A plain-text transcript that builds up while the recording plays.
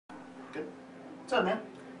Good. What's up, man?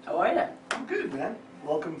 How are you? I'm good, man.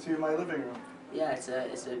 Welcome to my living room. Yeah, it's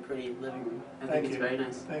a pretty living room. I Thank think it's you. very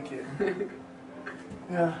nice. Thank you.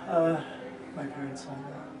 Yeah, my parents signed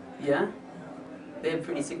that. Yeah? They have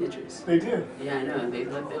pretty signatures. They do. Yeah, I know. They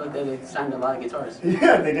look like they signed a lot of guitars.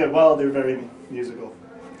 Yeah, they did. Well, they're very musical.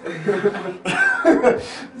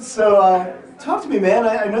 So, talk to me, man.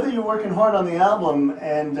 I know that you're working hard on the album,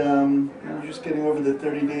 and you're just getting over the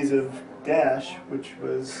 30 days of Dash, which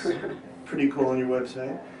was pretty cool on your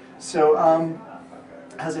website. So,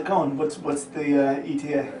 how's it going? What's the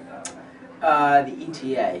ETA? The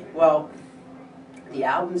ETA. Well, the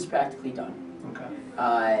album's practically done.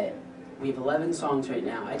 Okay. We have 11 songs right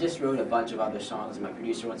now. I just wrote a bunch of other songs. My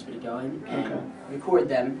producer wants me to go in and record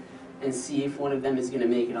them and see if one of them is going to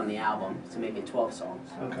make it on the album, to make it 12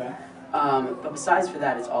 songs. Okay. But besides for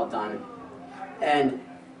that, it's all done. And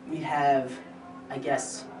we have, I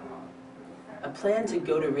guess, a plan to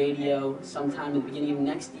go to radio sometime at the beginning of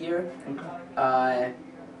next year. Okay.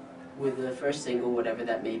 With the first single, whatever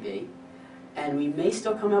that may be. And we may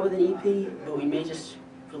still come out with an EP, but we may just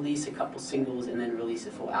release a couple singles and then release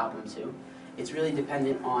a full album too. It's really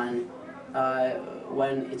dependent on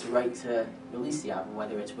when it's right to release the album,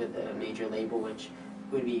 whether it's with a major label, which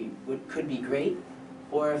could be great,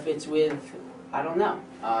 or if it's with, I don't know,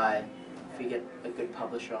 if we get a good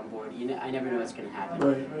publisher on board. I never know what's going to happen.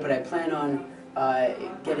 Right. But I plan on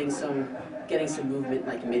getting some movement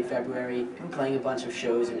like mid-February, playing a bunch of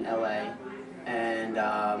shows in LA, and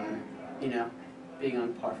being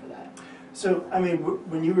on par for that. So, I mean,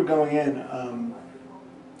 when you were going in,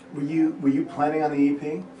 were you planning on the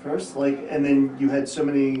EP first, and then you had so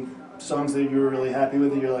many songs that you were really happy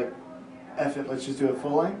with that you're like, F it, let's just do a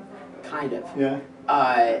full length? Kind of. Yeah.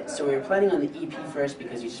 So we were planning on the EP first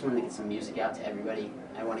because we just wanted to get some music out to everybody.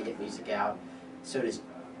 I want to get music out. So does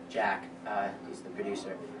Jack, who's the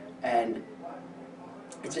producer. And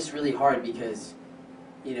it's just really hard because,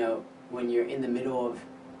 when you're in the middle of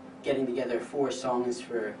getting together 4 songs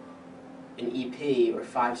for an EP or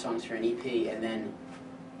 5 songs for an EP, and then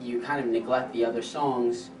you kind of neglect the other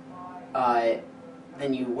songs,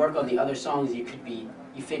 then you work on the other songs. You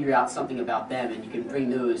figure out something about them, and you can bring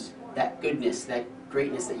that goodness, that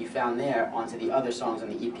greatness that you found there onto the other songs on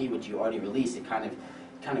the EP, which you already released. It kind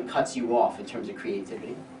of cuts you off in terms of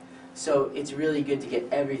creativity. So it's really good to get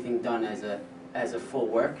everything done as a full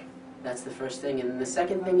work. That's the first thing. And then the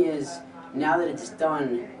second thing is, now that it's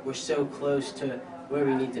done, we're so close to where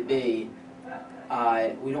we need to be.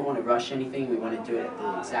 We don't want to rush anything. We want to do it at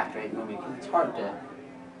the exact right moment. It's hard to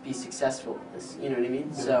be successful. You know what I mean?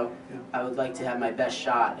 Yeah. So Yeah. I would like to have my best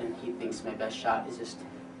shot, and he thinks my best shot is just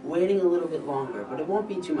waiting a little bit longer. But it won't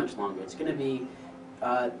be too much longer. It's going to be,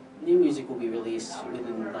 new music will be released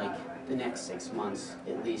within the next 6 months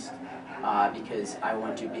at least, because I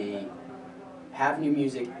want to have new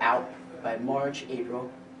music out by March, April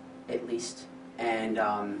at least, and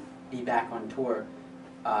be back on tour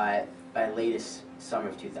by latest summer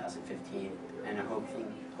of 2015, and I'm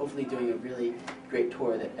hopefully doing a really great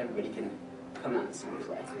tour that everybody can come out and see me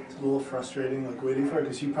play. It's a little frustrating, waiting for it,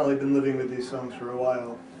 because you've probably been living with these songs for a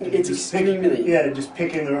while. It's extremely. Just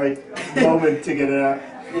picking the right moment to get it out.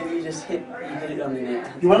 Then you just hit it on the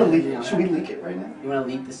nail. You want to leak? Should we leak it right now? You want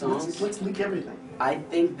to leak the songs? Let's leak everything. I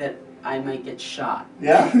think that I might get shot.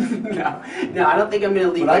 Yeah? No, I don't think I'm going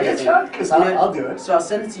to leak Would I anything. get shot? Because I'll do it. So I'll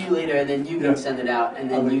send it to you later, and then you can send it out, and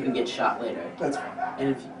then you can get shot later. That's fine.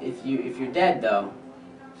 And if you're dead though,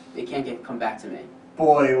 it can't come back to me.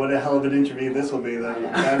 Boy, what a hell of an interview this will be, though.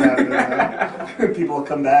 People will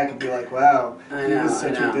come back and be like, wow, he was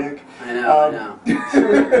such a dick. I know.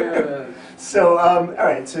 So, all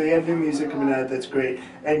right, so you have new music coming out, that's great.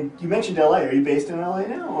 And you mentioned LA. Are you based in LA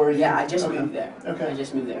now? Yeah, I just moved there. Okay. I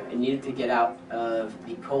just moved there. I needed to get out of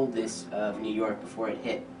the coldness of New York before it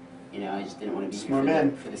hit. I just didn't want to be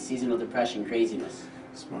here for the seasonal depression craziness.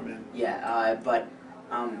 Smart man. Yeah,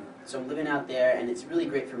 so I'm living out there, and it's really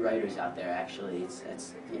great for writers out there, actually.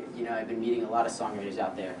 I've been meeting a lot of songwriters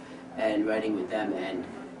out there and writing with them, and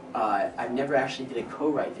I've never actually did a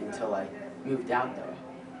co-write until I moved out there.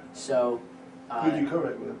 So, who did you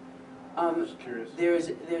co-write with? I'm just curious.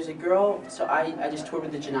 There's a girl, so I just toured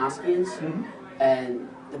with the Janoskians, and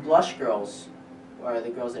the Blush Girls are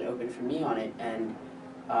the girls that opened for me on it, and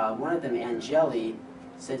one of them, Angeli,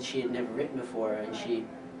 said she had never written before, and she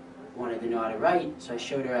wanted to know how to write, so I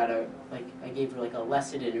showed her how to, I gave her a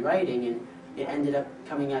lesson in writing, and it ended up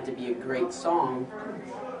coming out to be a great song,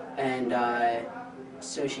 and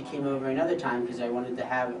so she came over another time because I wanted to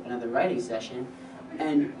have another writing session,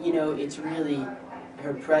 and it's really,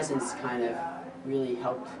 her presence kind of really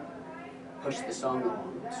helped push the song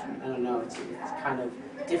along. I don't know. It's kind of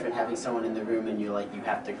different having someone in the room and you're like, you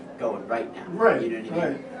have to go and write now. Right. You know what I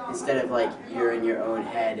mean? Right. Instead of like you're in your own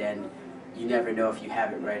head and you never know if you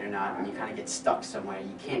have it right or not, and you kind of get stuck somewhere.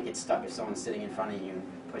 You can't get stuck if someone's sitting in front of you and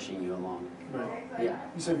pushing you along. Right. Yeah.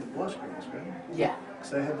 You said the Blush Girls, right? Yeah.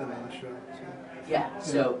 Because I had that on the show. So. Yeah.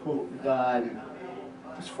 So. Cool.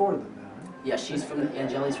 There's 4 of them now, right? Yeah, she's from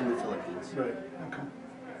Angeli's from the Philippines. Right. Okay.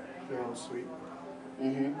 They're all sweet.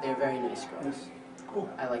 They're very nice girls. Yes. Cool.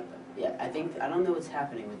 I like them. Yeah, I don't know what's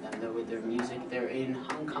happening with them though. With their music, they're in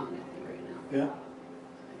Hong Kong, I think, right now. Yeah.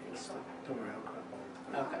 I think so. Don't worry, I'll cry.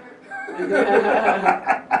 Okay.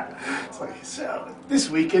 It's like, so, this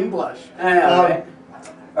week in Blush. I know, right?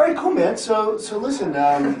 All right, cool, man. So listen,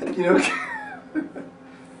 you know,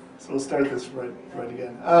 so we'll start this right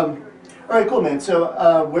again. All right, cool, man.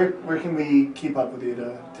 So where can we keep up with you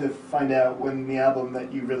to find out when the album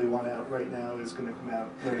that you really want out right now is going to come out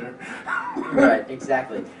later? Right,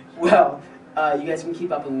 exactly. Well, you guys can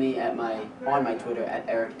keep up with me at on my Twitter at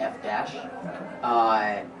Eric F Dash.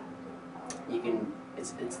 You can.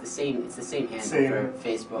 It's the same handle for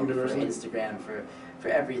Facebook, universal. for Instagram, for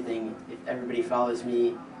everything. If everybody follows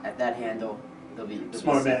me at that handle, they'll be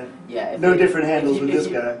Smart man. Yeah. No different handles with this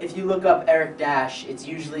guy. If you look up Eric Dash, it's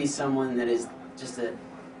usually someone that is just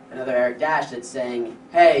another Eric Dash that's saying,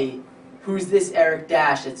 "Hey, who's this Eric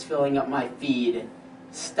Dash that's filling up my feed?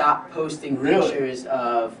 Stop posting pictures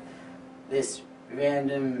of this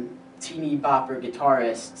random teeny bopper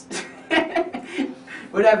guitarist."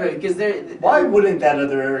 Whatever, because they're... Why wouldn't that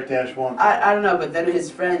other Eric Dash want that? I don't know, but then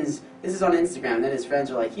his friends... This is on Instagram. Then his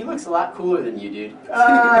friends are like, "He looks a lot cooler than you, dude."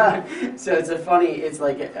 So it's a funny... It's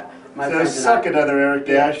like... my So friends suck it, other Eric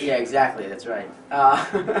Dash. Yeah, exactly. That's right.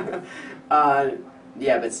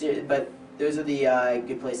 Yeah, but those are the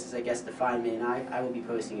good places, I guess, to find me, and I will be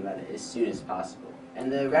posting about it as soon as possible.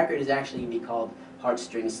 And the record is actually going to be called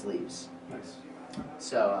Heartstring Sleeves. Nice.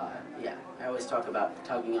 So, yeah, I always talk about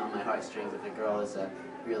tugging on my heartstrings if a girl is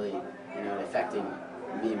really, affecting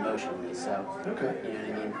me emotionally. So, Okay. you know what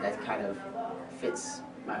I mean? That kind of fits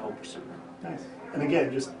my whole persona. Nice. And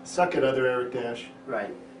again, just suck it, other Eric Dash.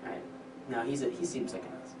 Right, right. No, he seems like a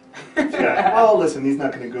nice guy. Yeah. Well, listen, he's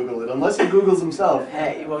not going to Google it unless he Googles himself.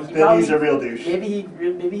 Hey, well, Then he's a real douche. Maybe he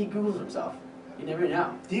Googles himself. You never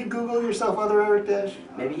know. Do you Google yourself, other Eric Dash?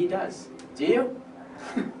 Maybe he does. Do you?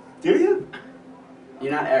 Do you?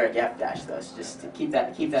 You're not Eric F Dash though. So just keep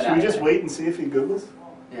that Should out. we just wait and see if he Googles?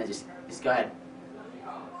 Yeah, just go ahead.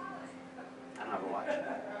 I don't have a watch.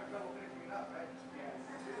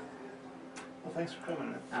 Well, thanks for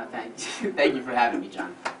coming, man. Thank you for having me,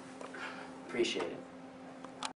 John. Appreciate it.